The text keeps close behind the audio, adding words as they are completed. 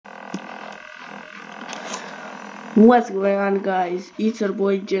What's going on, guys? It's your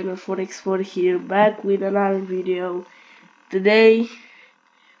boy Jenner4x4 here, back with another video. Today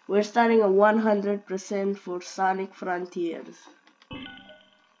we're starting a 100% for Sonic Frontiers.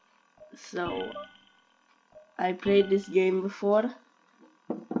 So I played this game before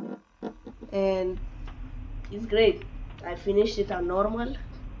and it's great. I finished it on normal.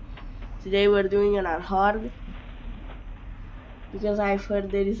 Today we're doing it on hard because I've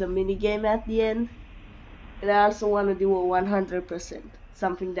heard there is a mini game at the end, and I also want to do a 100%,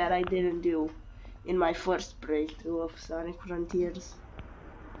 something that I didn't do in my first playthrough of Sonic Frontiers.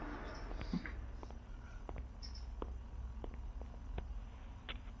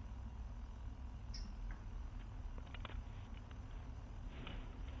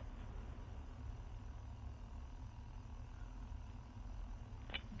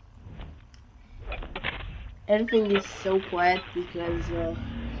 Everything is so quiet because I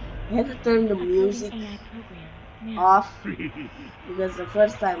had to turn the music off because the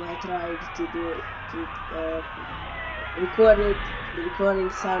first time I tried to do it, record it, the recording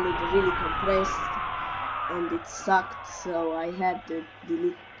sounded really compressed and it sucked, so I had to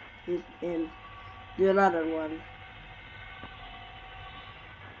delete it and do another one.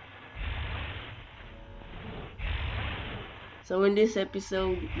 So in this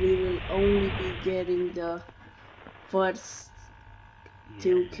episode we will only be getting the first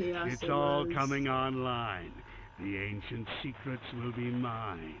two Chaos It's all Emeralds. coming online. The ancient secrets will be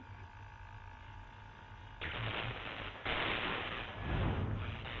mine.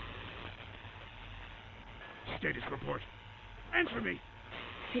 Status report. Answer me.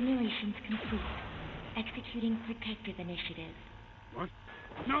 Simulations complete. Executing protective initiatives. What?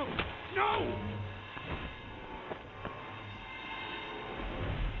 No! No!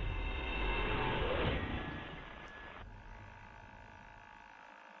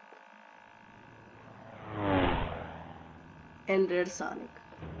 And there's Sonic.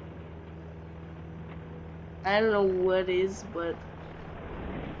 I don't know what is, but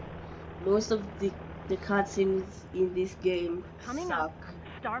most of the cutscenes in this game suck.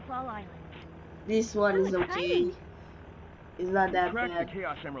 Starfall Island. This one is okay. It's not that Track the bad.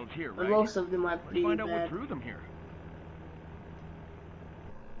 Chaos Emeralds here, But right? most of them are Let's pretty find out what bad. drew them here.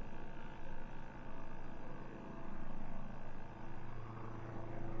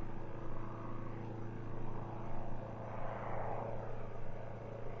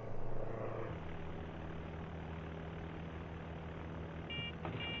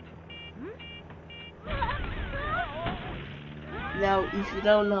 Now, if you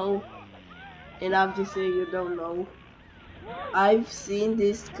don't know, and obviously you don't know, I've seen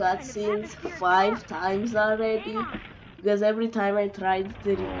these cutscenes 5 times already, because every time I tried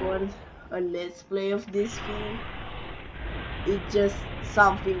to record a let's play of this thing, it just,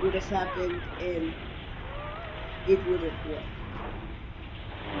 something would have happened and it wouldn't work.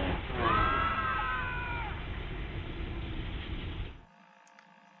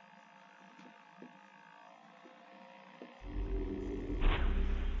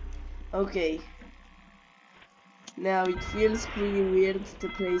 Okay. Now it feels pretty weird to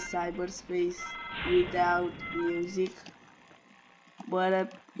play cyberspace without music,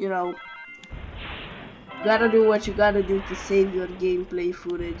 but you know, gotta do what you gotta do to save your gameplay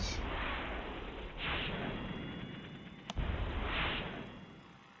footage.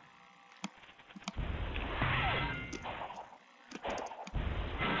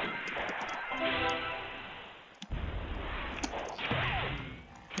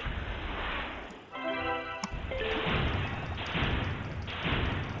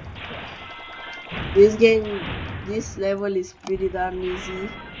 This level is pretty darn easy.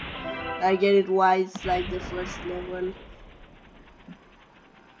 I get it why it's like the first level.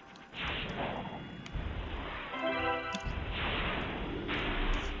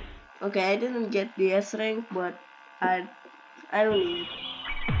 Okay, I didn't get the S rank, but I don't need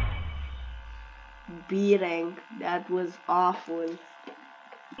B rank. That was awful.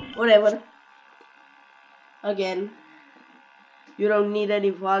 Whatever. Again, you don't need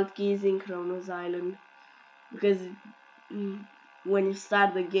any vault keys in Kronos Island because when you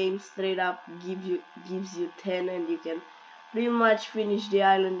start the game straight up gives you 10 and you can pretty much finish the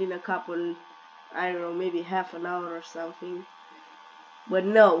island in a couple, I don't know, maybe half an hour or something. But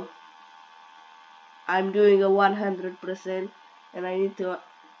no, I'm doing a 100% and I need to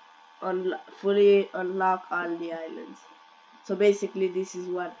fully unlock all the islands. So basically this is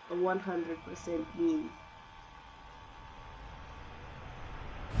what a 100% means.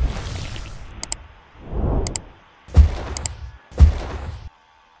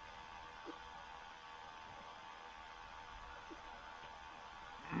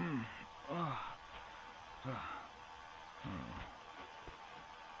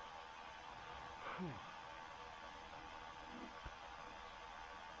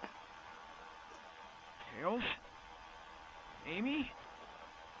 Amy?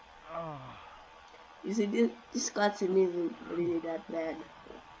 Oh. You see, this cutscene isn't really that bad.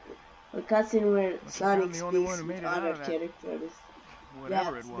 A cutscene where Looks like Sonic I'm the only one speaks who with made it out other of that, characters.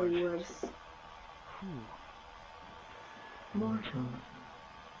 whatever it That's the was. worst. Whew. Mortal,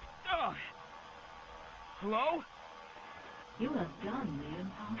 Ugh. Hello? you have done the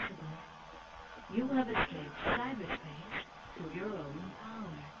impossible. You have escaped cyberspace through your own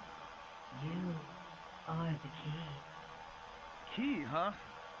power. You are the key. Key, huh?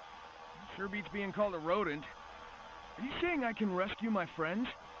 Sure beats being called a rodent. Are you saying I can rescue my friends?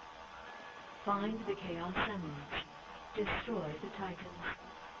 Find the Chaos Emeralds. Destroy the Titans.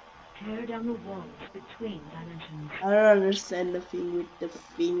 Tear down the walls between dimensions. I don't understand the thing with the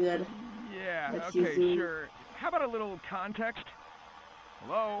finger Yeah, that he's okay, doing. sure. How about a little context?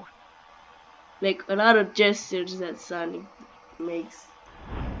 Hello? Like a lot of gestures that Sonic makes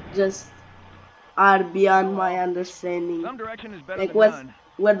just are beyond my Hello? understanding. Some direction is better Like than none.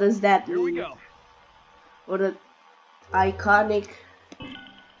 what does that Here we mean? go. Or the iconic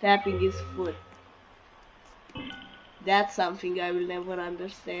tapping his foot. That's something I will never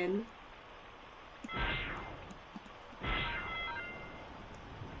understand.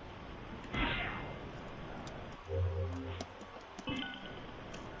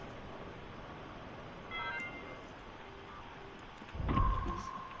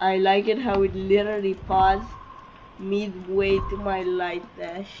 I like it how it literally paused midway to my light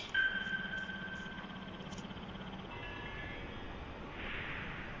dash.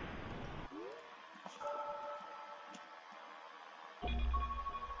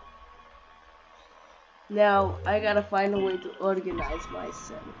 Now I gotta find a way to organize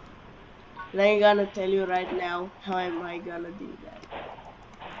myself. And I'm gonna tell you right now how am I gonna do that.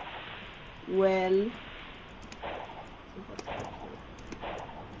 Well,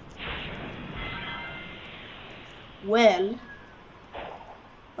 well,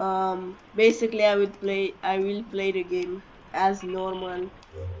 basically I will play the game as normal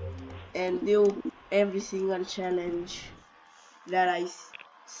and do every single challenge that I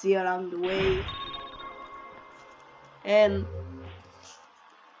see along the way. And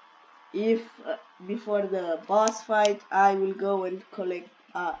if before the boss fight, I will go and collect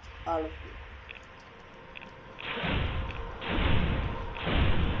all of them.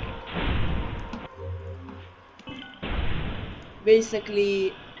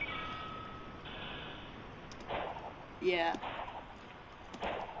 Basically, yeah,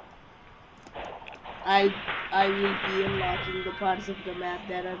 I I will be unlocking the parts of the map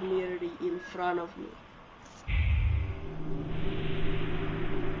that are literally in front of me.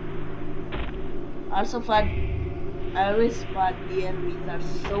 Also, I always thought the enemies are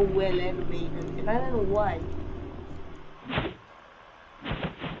so well animated, and I don't know why.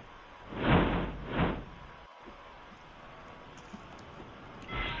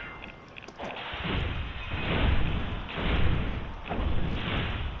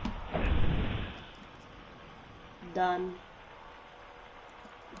 Done.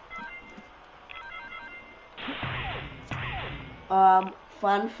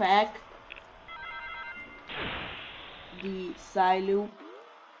 Fun fact: the Psyloop.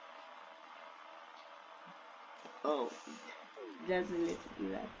 Oh, doesn't let you do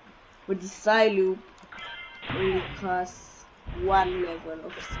that. But the Psyloop only costs one level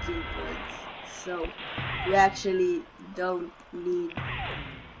of skill points, so you actually don't need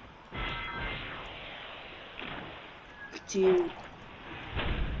to.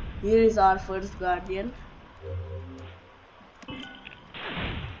 Here is our first guardian.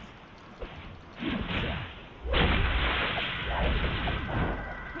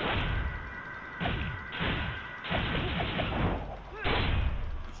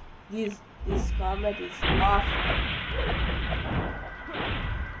 This combat is awful.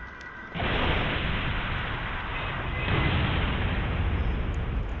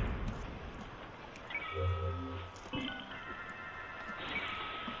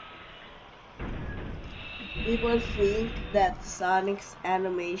 People think that Sonic's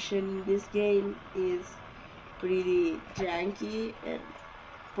animation in this game is pretty janky, and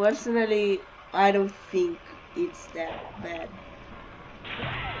personally, I don't think it's that bad.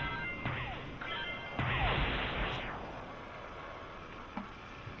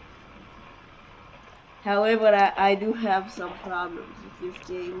 However, I do have some problems with this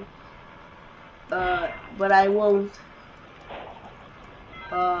game, but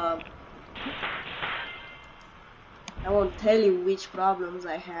uh, I won't tell you which problems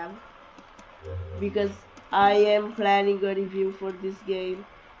I have because I am planning a review for this game.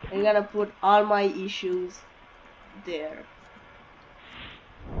 I'm gonna put all my issues there.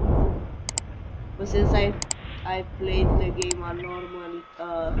 But since I played the game on normal,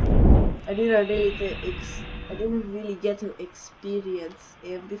 I didn't really get to experience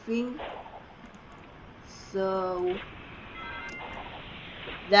everything, so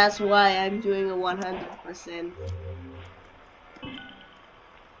that's why I'm doing a 100%.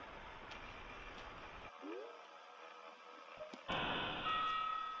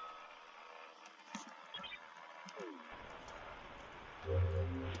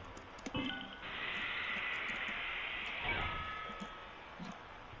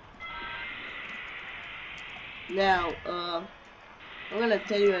 Now, I'm gonna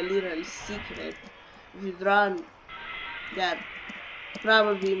tell you a little secret. If you draw that,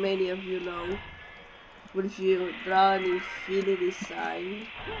 probably many of you know, but if you draw an infinity sign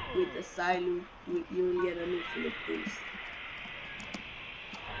with the sign loop, you will get an infinite boost.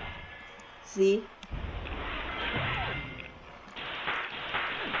 See?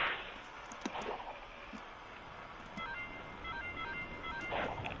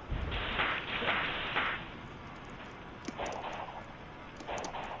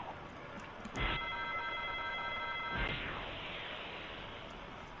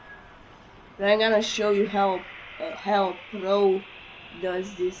 Now I'm gonna show you how a pro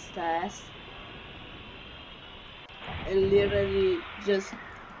does this task, and literally just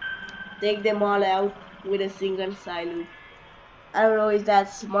take them all out with a single side loop. I don't know if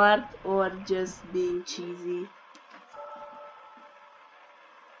that's smart or just being cheesy.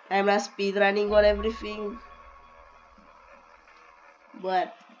 I'm not speedrunning or everything,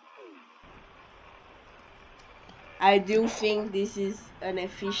 but I do think this is an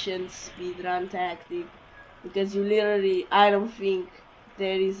efficient speedrun tactic, because you literally, I don't think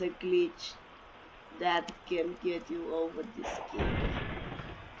there is a glitch that can get you over this game.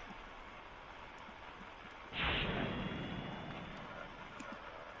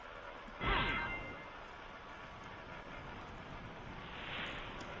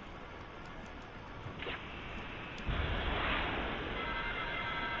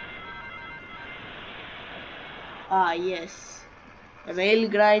 Ah yes, rail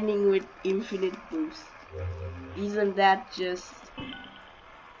grinding with infinite boost. Isn't that just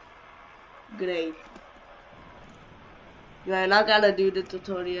great? We're not gonna do the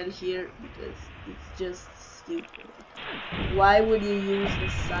tutorial here because it's just stupid. Why would you use the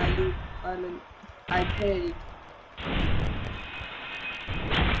side loop on an iPad?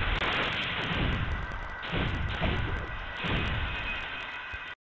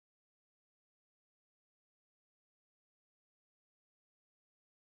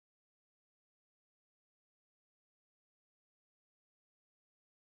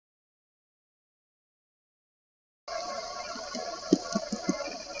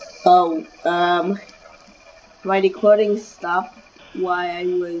 Oh, my recording stopped while I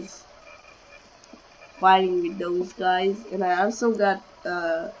was fighting with those guys, and I also got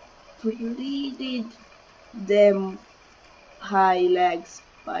pretty damn high lag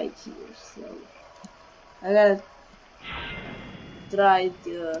spike here, so I gotta try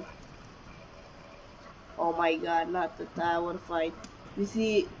the, oh my god, not the tower fight. You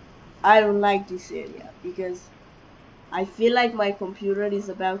see, I don't like this area because I feel like my computer is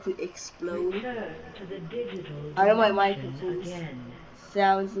about to explode. Return to the digital I know my dimension microphone again.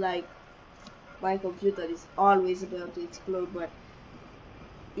 sounds like my computer is always about to explode, but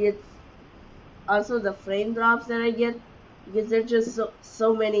it's also the frame drops that I get because there's just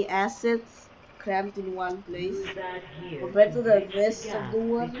so many assets cramped in one place Use that here compared to the bridge rest of gap the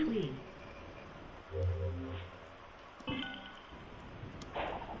world. between.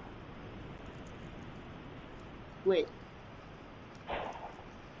 Wait,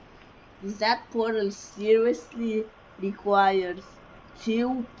 does that portal seriously requires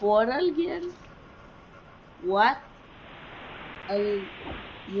 2 portal gears? What? I mean,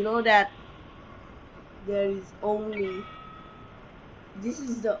 you know that there is only, this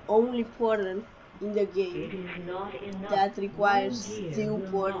is the only portal in the It game is not enough. that requires One gear 2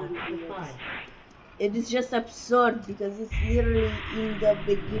 will portal not gears. suffice. It is just absurd because it's literally in the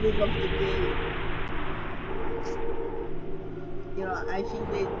beginning of the game. You know, I think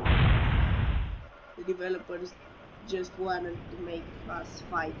the developers just wanted to make us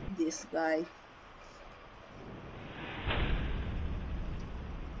fight this guy.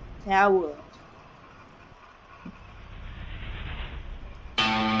 Tower.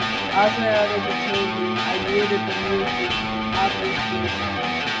 Also, I wanted to tell you, I muted the music, obviously,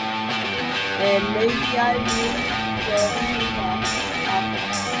 and maybe I will the talk after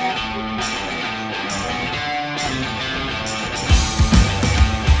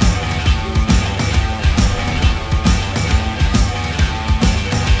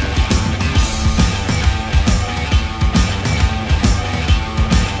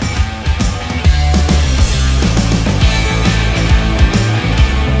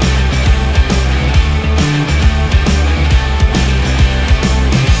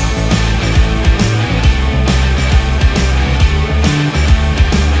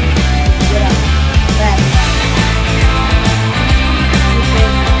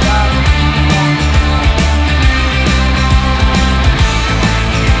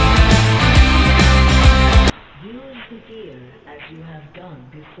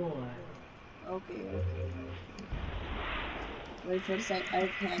before. Okay, okay. But first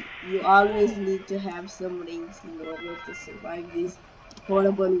you always need to have some rings in order to survive this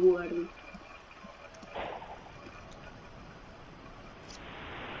horrible world.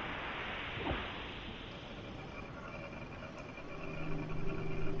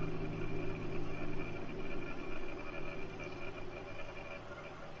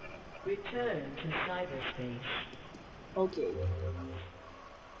 Return to cyberspace. Okay,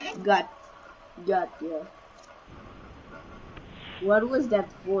 got, yeah. What was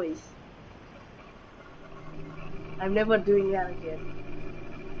that voice? I'm never doing that again.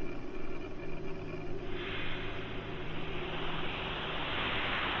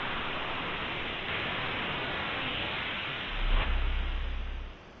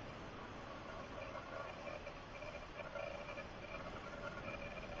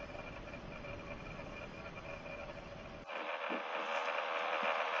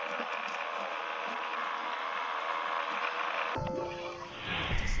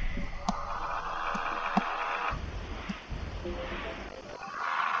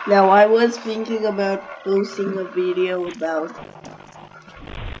 Now I was thinking about posting a video about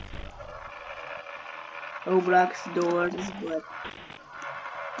Roblox doors, but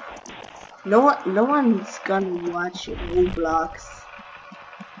no one's gonna watch Roblox.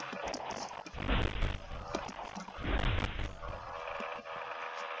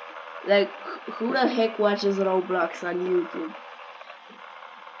 Like, who the heck watches Roblox on YouTube?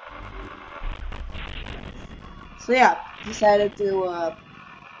 So yeah, decided to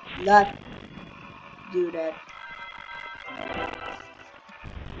not do that.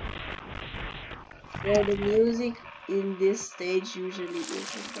 So the music in this stage usually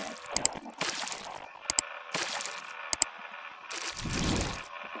isn't that.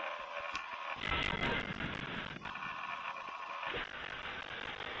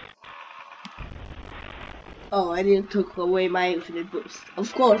 Oh, and you took away my infinite boost.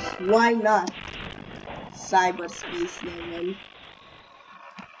 Of course, why not? Cyberspace level.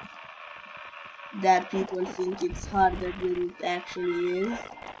 That people think it's harder than it actually is.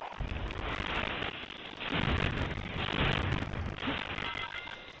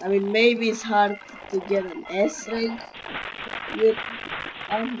 I mean, maybe it's hard to get an S rank with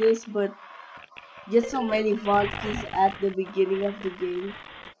on this, but get so many vault keys at the beginning of the game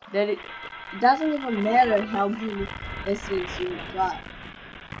that it doesn't even matter how many S ranks you got,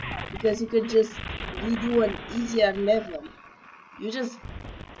 because you could just redo an easier level. You just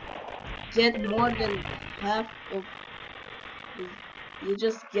get more than half of you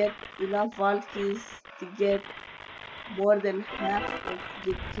just get enough vault keys to get more than half of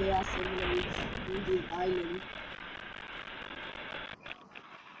the chaos emeralds in the island.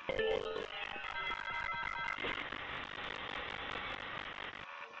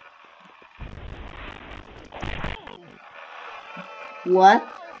 What?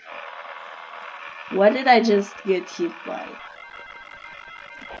 What did I just get hit by?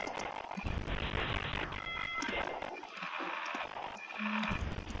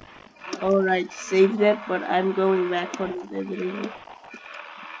 Alright, save that, but I'm going back for the delivery.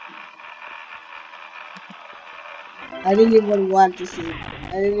 I didn't even want to save.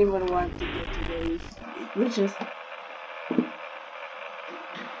 I didn't even want to get to the roof. It was just...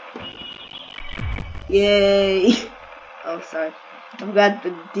 Yay! Oh, sorry. I've got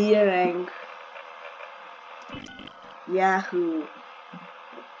the D rank. Yahoo!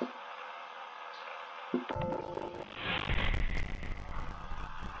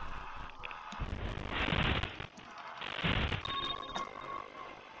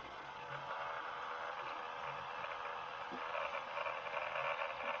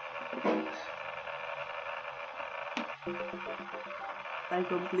 I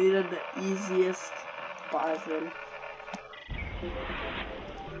completed the easiest puzzle.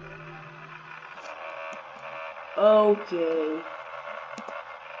 Okay.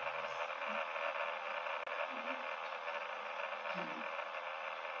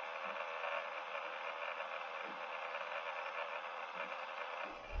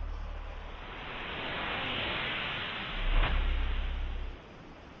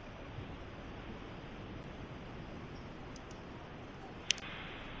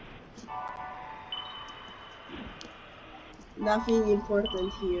 Nothing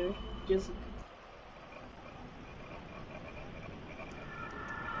important here. Just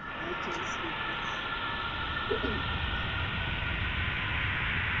I can skip this.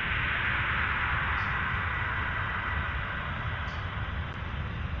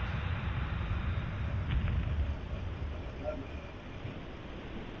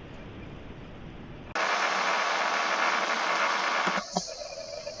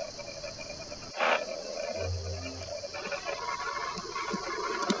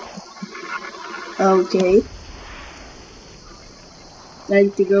 Okay.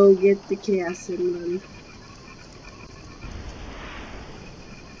 Time to go get the chaos and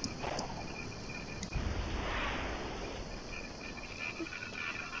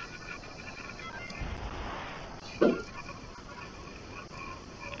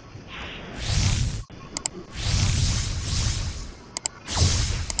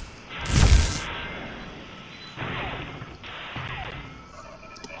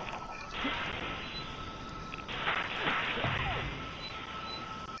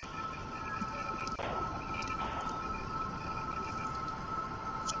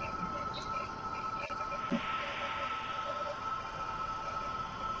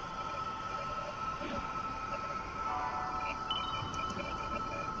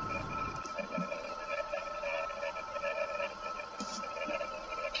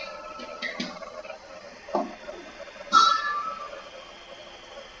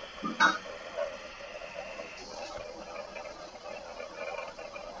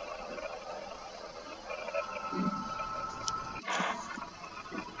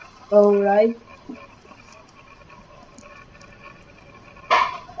Alright.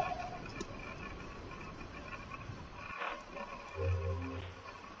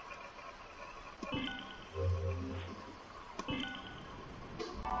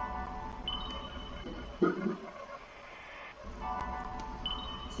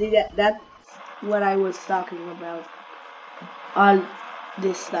 See that's what I was talking about all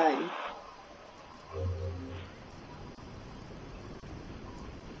this time.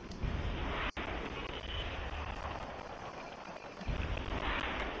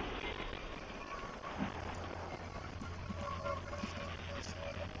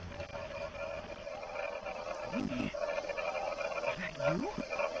 Amy? Is that you?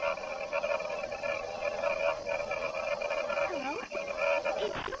 Hello?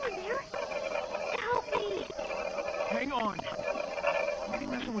 Is someone there? Help me! Hang on. Maybe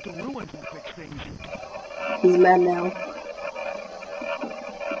messing with the ruins will fix things. He's mad now.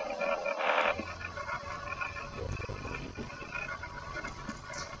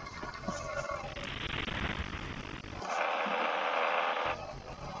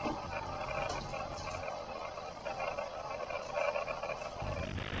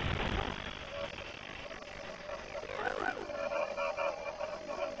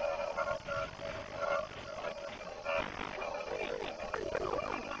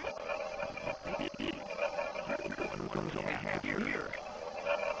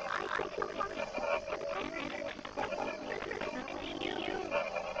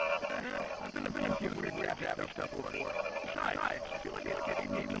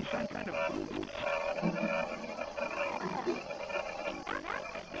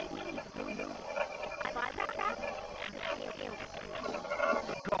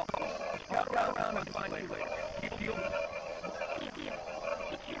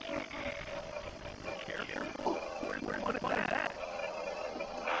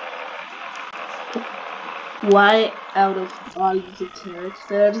 Why out of all the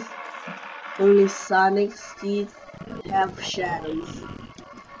characters, only Sonic's teeth have shadows?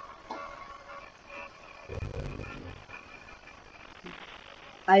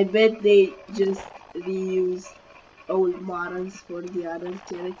 I bet they just reuse old models for the other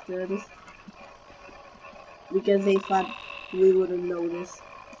characters because they thought we wouldn't notice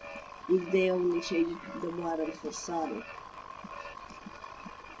if they only changed the model for Sonic.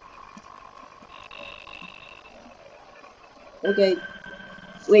 Okay,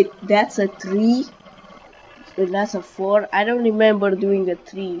 wait, that's a 3? And that's a 4? I don't remember doing a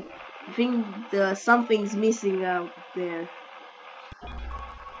 3. I think something's missing out there.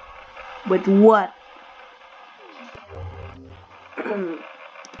 But what?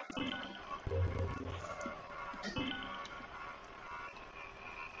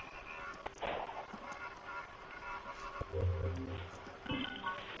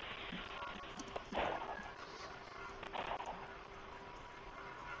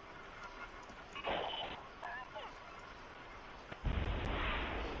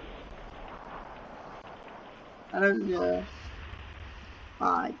 I don't know.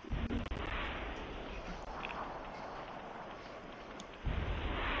 5.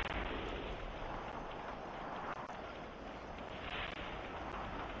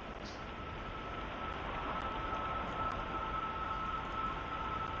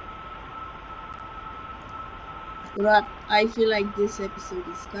 But I feel like this episode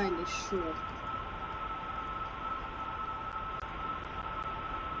is kinda short.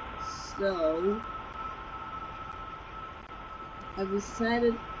 So I've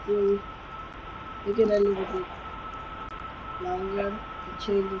decided to make it a little bit longer to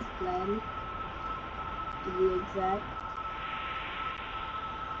change of plan. to be exact.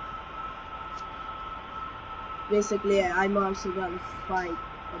 Basically, I'm also gonna fight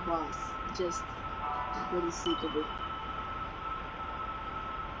a boss just for the sake of it.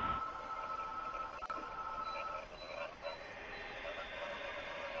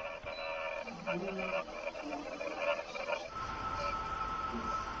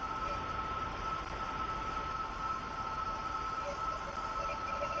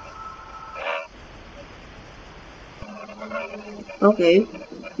 Okay,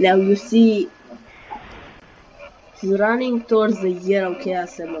 now you see he's running towards the yellow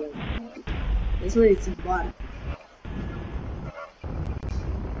chaos emerald. This one it's a bot.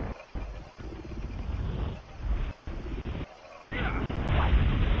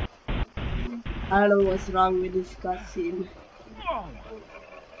 I don't know what's wrong with this cutscene.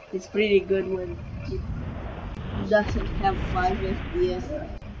 It's pretty good when it doesn't have 5 FPS.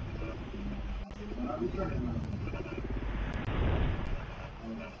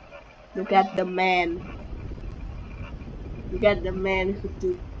 Look at the man. Look at the man who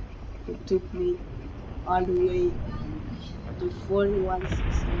took me all the way to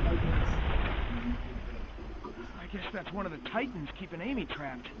 4160 megabytes. I guess that's one of the Titans keeping Amy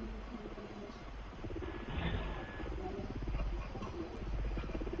trapped.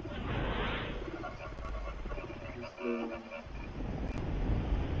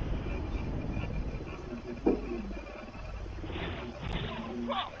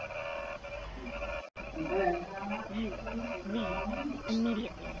 You leave immediately.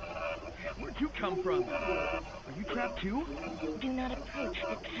 Where'd you come from? Are you trapped too? Do not approach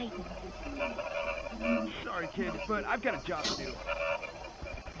the Titan. Sorry, kid, but I've got a job to do.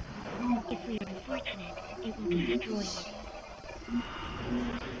 If we are unfortunate, it will destroy you.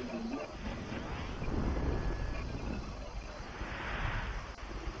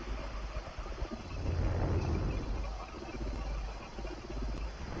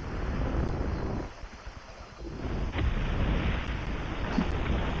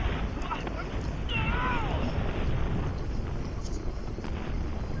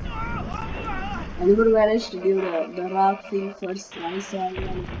 I never managed to do the rock thing first try, so I'm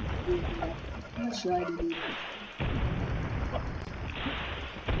gonna do that. Try to do that.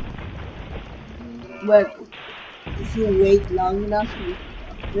 But if you wait long enough and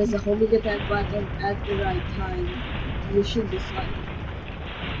press the homing attack button at the right time, you should be fine.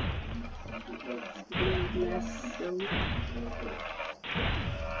 Yes, so.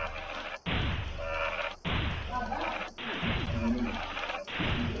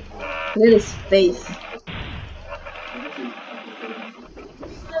 Look at his face.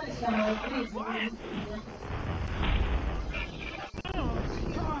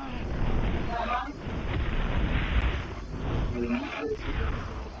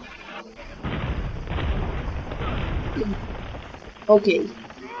 Okay,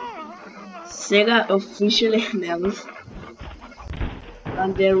 Sega officially announced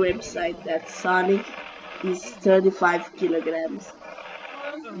on their website that Sonic is 35 kilograms.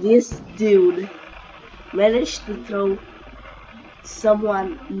 This dude managed to throw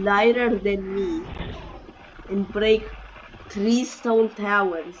someone lighter than me and break 3 stone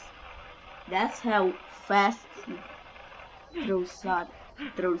towers. That's how fast he throws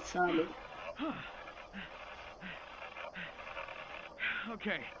Sonic.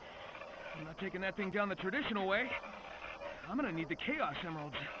 Okay, I'm not taking that thing down the traditional way. I'm gonna need the Chaos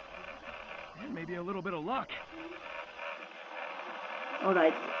Emeralds. And maybe a little bit of luck.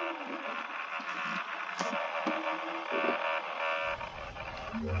 Alright.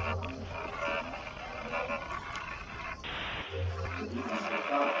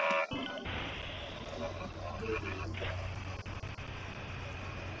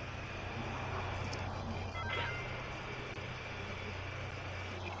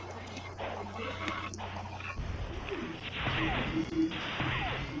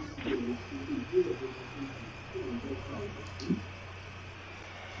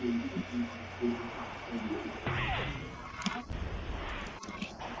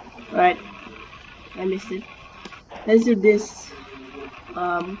 Alright, I missed it. Let's do this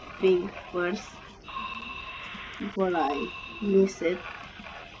thing first before I miss it.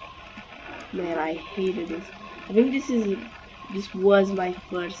 Man, I hated this. I think this was my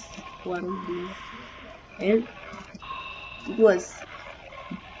first one of these, and it was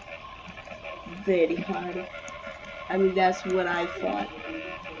very hard. I mean, that's what I thought,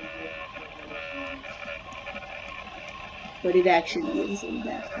 but it actually isn't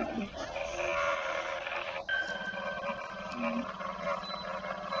that hard.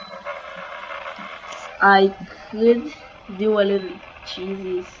 I could do a little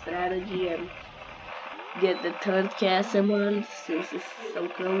cheesy strategy and get the third Chaos Emerald since it's so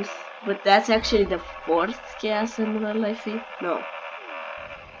close. But that's actually the fourth Chaos Emerald, I think. No.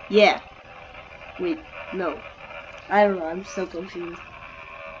 Yeah. Wait, no. I don't know, I'm so confused.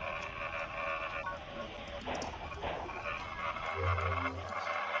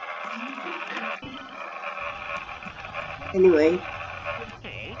 Anyway.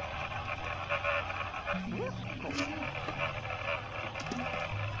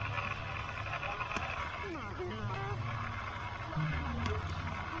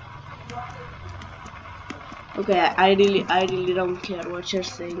 Okay, I really don't care what you're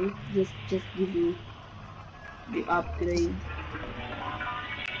saying. Just give me the upgrade.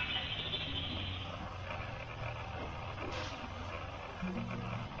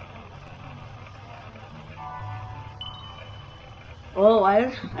 Oh, I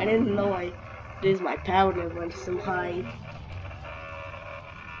didn't know I raised my power level so high.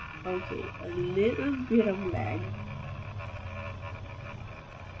 Okay, a little bit of lag.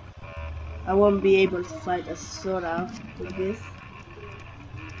 I won't be able to fight a Sora with this.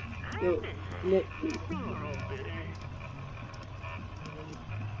 No, let me.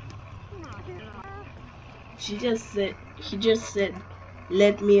 He just said,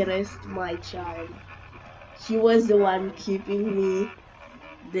 let me rest my child. He was the one keeping me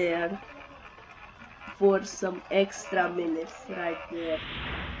there for some extra minutes right there.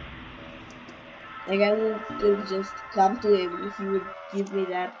 Like I would just come to him if he would give me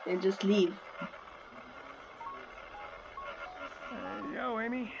that and just leave. Yo,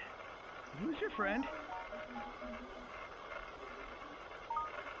 Amy. Who's your friend?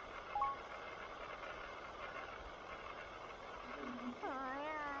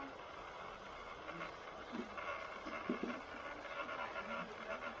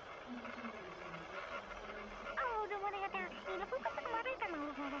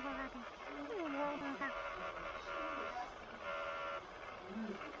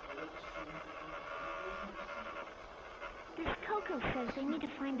 This Coco says they need to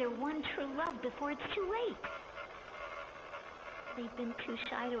find their one true love before it's too late. They've been too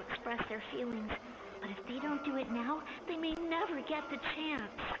shy to express their feelings, but if they don't do it now, they may never get the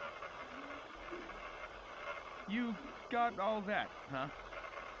chance. You got all that, huh?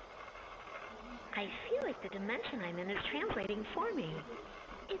 I feel like the dimension I'm in is translating for me.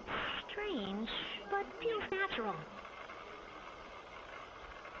 It's strange, but feels natural.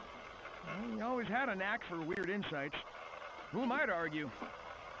 Well, you always had a knack for weird insights. Who am I to argue?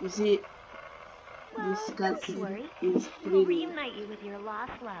 You see, Well, this don't cutscene worry. is We'll pretty reunite you with your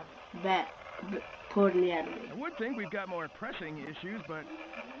lost love. bad, poorly animated. I would think we've got more pressing issues, but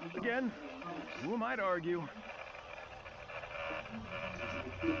again, who am I to argue?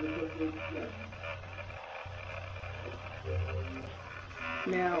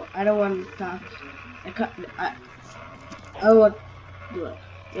 Now, I don't want to talk. I don't want to do it.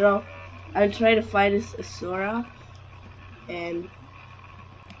 You know, I'll try to fight this Sora, and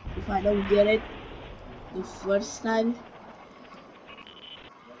if I don't get it the first time,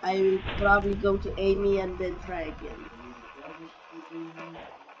 I will probably go to Amy and then try again.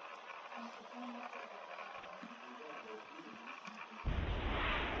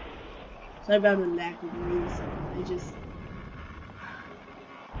 Sorry about the lack of music. I just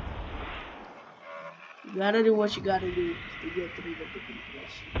you gotta do what you gotta do to get through the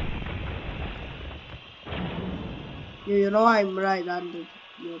compression. You know I'm right under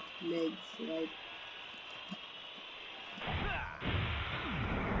your legs, right?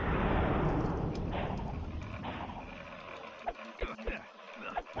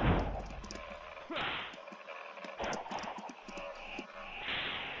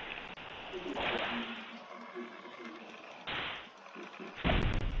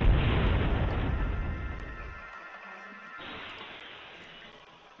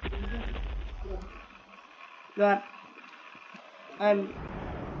 God,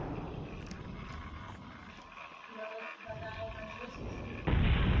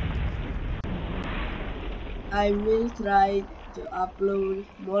 I will try to upload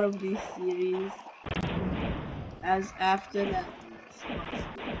more of these series as after that as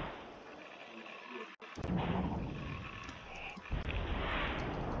possible.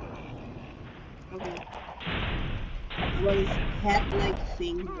 Okay. I'm on this hat-like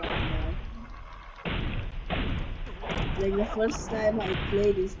thing right now. Like the first time I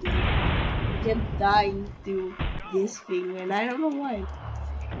played this game, I kept dying to this thing and I don't know why.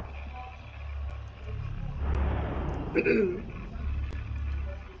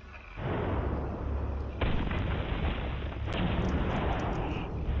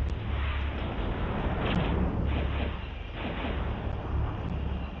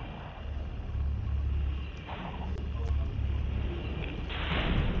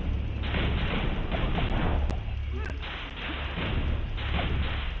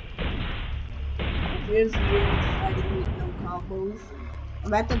 here's me fighting with no combos.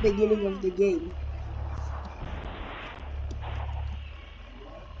 I'm at the beginning of the game.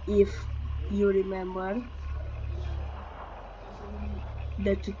 If you remember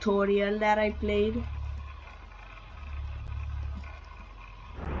the tutorial that I played.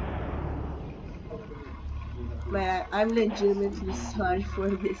 Man, I'm legitimately sorry for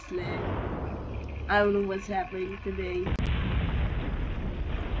this lag. I don't know what's happening today.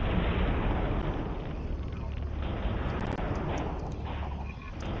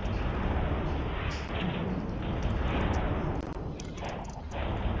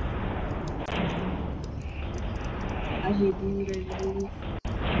 I hate these reviews.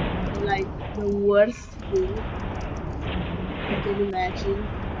 Like the worst thing you can imagine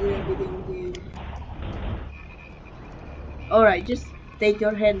in a video game. Alright, just take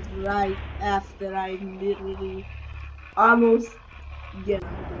your hand right after I literally almost get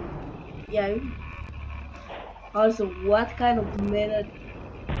on the game. Yeah. Also, what kind of meta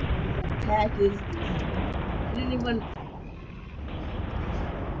attack is this? I didn't even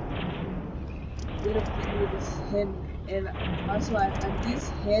get a play with this hand. And also, are these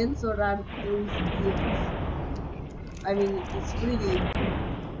hands or are those ears? I mean, it's pretty.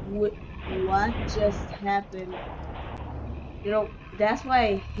 What just happened? You know, that's why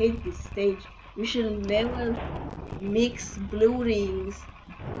I hate this stage. You should never mix blue rings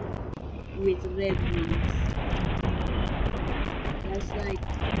with red rings. That's like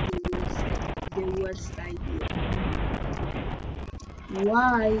the worst idea.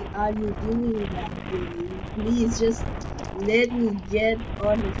 Why are you doing that, game? Please just let me get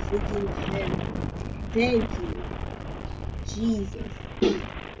on the freaking head. Thank you. Jesus.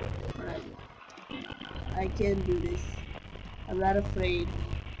 Alright. I can do this. I'm not afraid.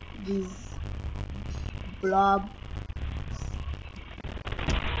 These blob.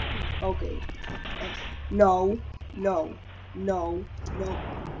 Okay. No. No. No. No.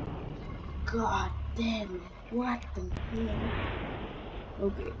 God damn it. What the hell?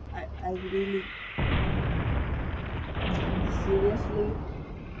 Okay. I really. Seriously?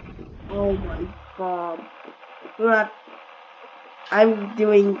 Oh my god. But I'm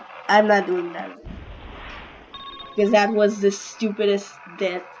not doing that. Because that was the stupidest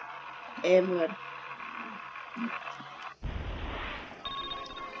death ever.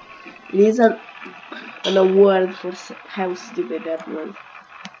 It is an award for how stupid that was.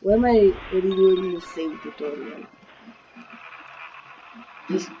 Why am I redoing the same tutorial?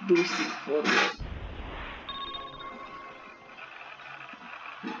 Just boost it forward.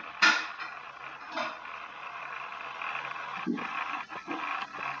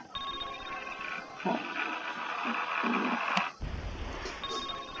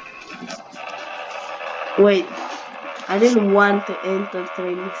 Wait, I didn't want to enter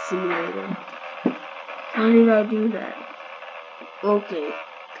training simulator. How did I do that? Okay,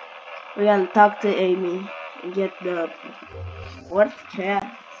 we gotta talk to Amy and get the fourth cast,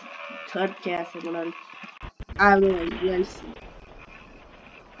 third cast. I don't know. We'll see.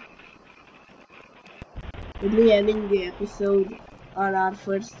 With me ending the episode on our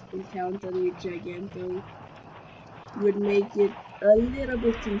first encounter with Giganto would make it a little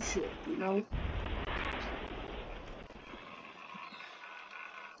bit too short, you know?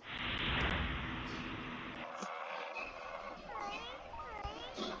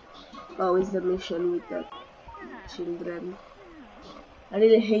 Oh, it's the mission with the children. I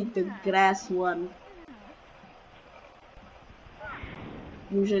really hate the grass one.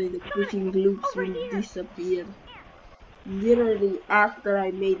 Usually the freaking loops will disappear literally after I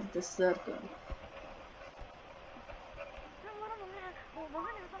made the circle.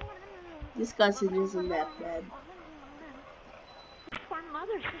 This cutscene isn't that bad. Poor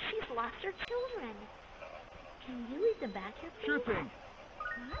mother says she's lost her children. Can you read the back here, please? Sure thing.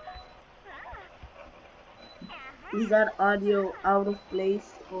 Is that audio out of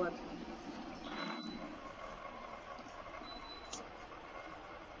place or?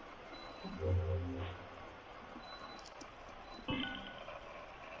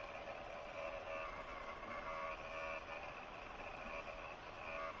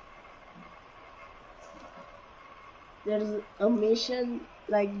 There's a mission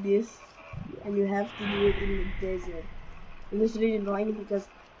like this and you have to do it in the desert. And it's really annoying because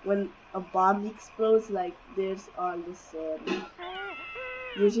when a bomb explodes, like there's all the sand.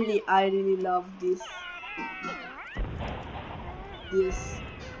 Usually I really love this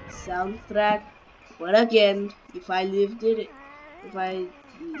soundtrack, but again, if I leave it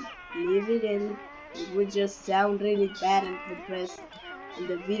in, it would just sound really bad and compressed, and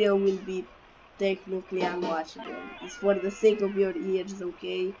the video will be technically unwatchable. It's for the sake of your ears,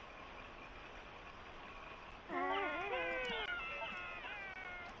 okay?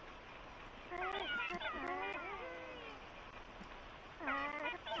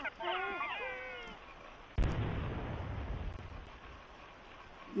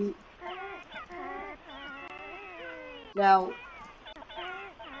 You- Now,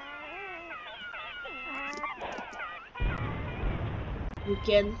 you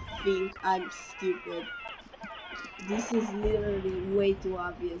can think I'm stupid. This is literally way too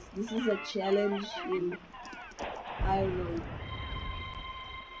obvious. This is a challenge in, I don't know,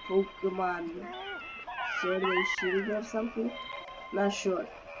 Pokemon Sword and Shield or something? Not sure.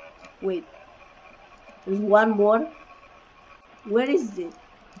 Wait, there's one more? Where is it?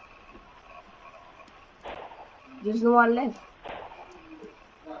 There's no one left.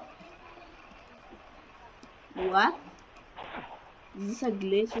 What? Is this a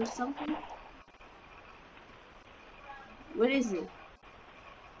glitch or something? Where is it?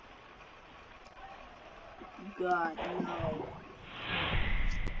 God, no.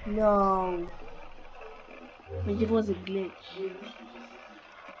 No. I think it was a glitch.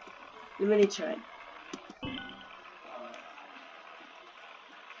 Let me try.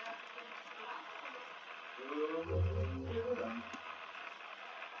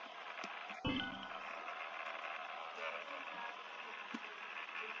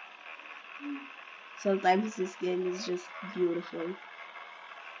 Sometimes this game is just beautiful.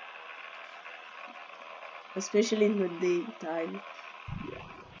 Especially in the daytime.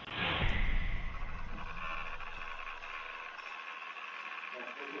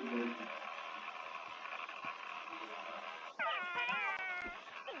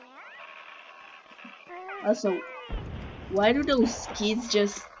 Also, why do those kids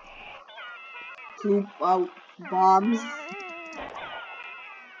just poop out bombs?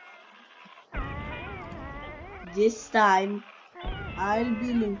 This time, I'll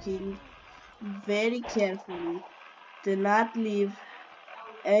be looking very carefully to not leave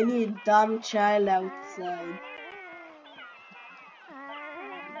any dumb child outside.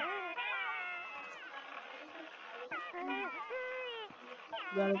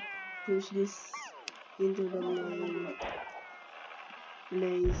 Gotta push this into the main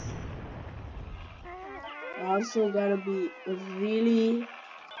place. Also gotta be really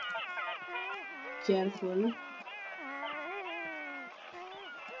careful.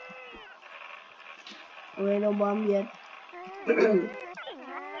 Okay, no bomb yet.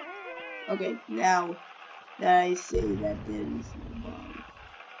 Okay, now that I say that there is no bomb.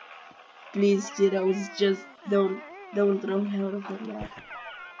 Please, kiddos, just don't throw out of the map.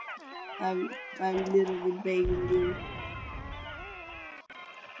 I'm literally begging you.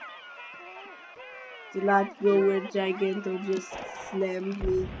 Do not go where Giganto just slammed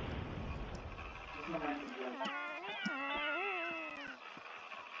me.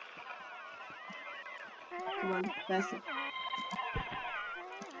 Come on, faster.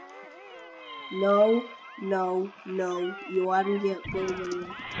 No, no, no. You aren't going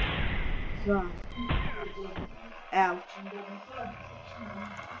anywhere. God. Ouch.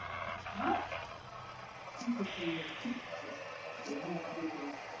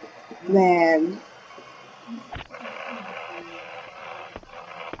 Man.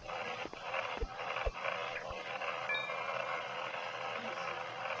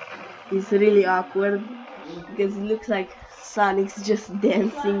 It's really awkward because it looks like Sonic's just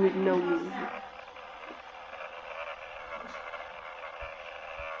dancing with no music.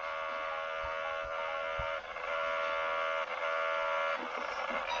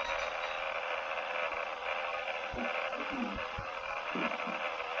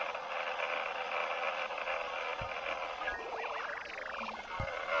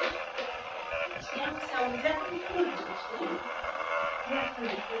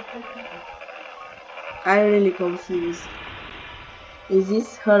 I'm really confused. Is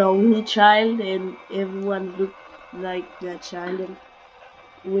this her only child and everyone looked like that child and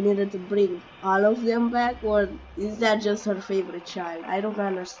we needed to bring all of them back, or is that just her favorite child? I don't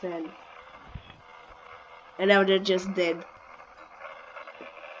understand. And now they're just dead.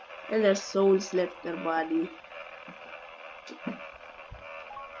 And their souls left their body.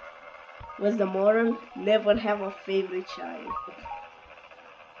 What's the moral? Never have a favorite child.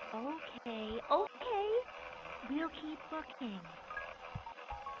 Okay, okay. We'll keep looking.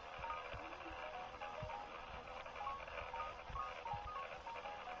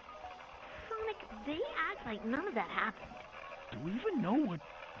 Sonic, they act like none of that happened. Do we even know what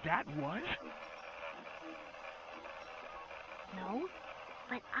that was? No,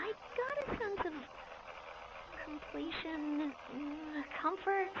 but I got a sense of completion,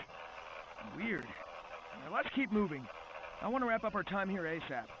 comfort. Weird. Now let's keep moving. I want to wrap up our time here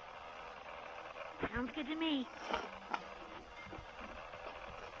ASAP. Sounds good to me.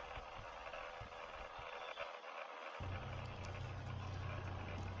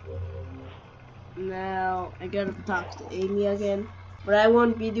 Now I gotta talk to Amy again. but I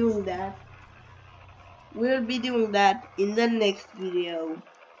won't be doing that. We'll be doing that in the next video.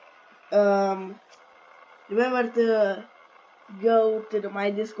 Remember to go to my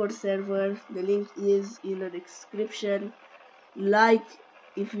Discord server. The link is in the description. Like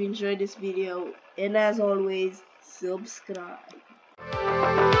if you enjoyed this video, and as always, subscribe.